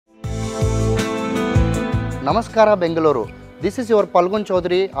Namaskara Bengaluru. This is your Palgun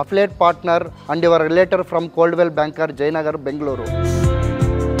Chaudhary, affiliate partner and your relator from Coldwell Banker, Jayanagar, Bengaluru.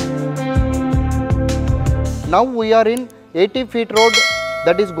 Now we are in 80 feet road,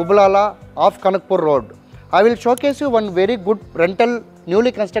 that is Gubalala off Kanakpur road. I will showcase you one very good rental,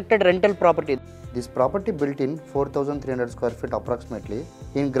 newly constructed rental property. This property built in 4,300 square feet approximately.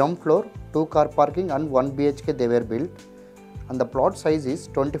 In ground floor, 2 car parking and 1 BHK they were built. And the plot size is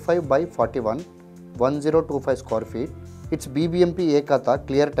 25 by 41, 1025 square feet. It's BBMP KATHA,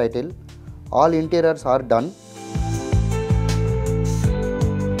 clear title. All interiors are done.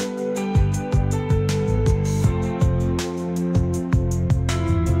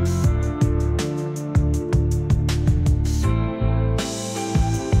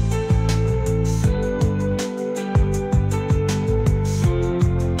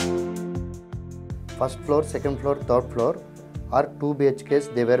 First floor, second floor, third floor are 2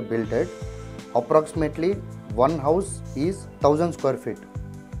 BHKs they were built at. Approximately one house is 1000 square feet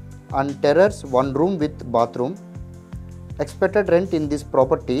and terrace, one room with bathroom. Expected rent in this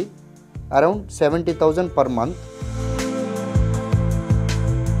property around 70,000 per month.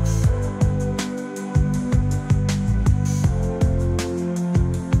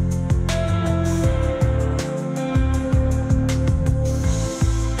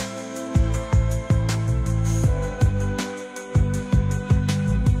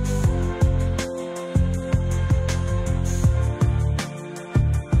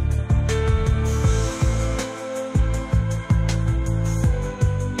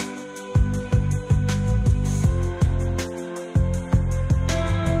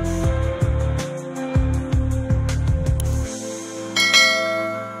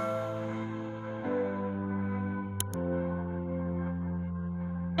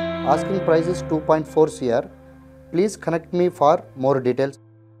 Asking price is 2.4 CR. Please connect me for more details.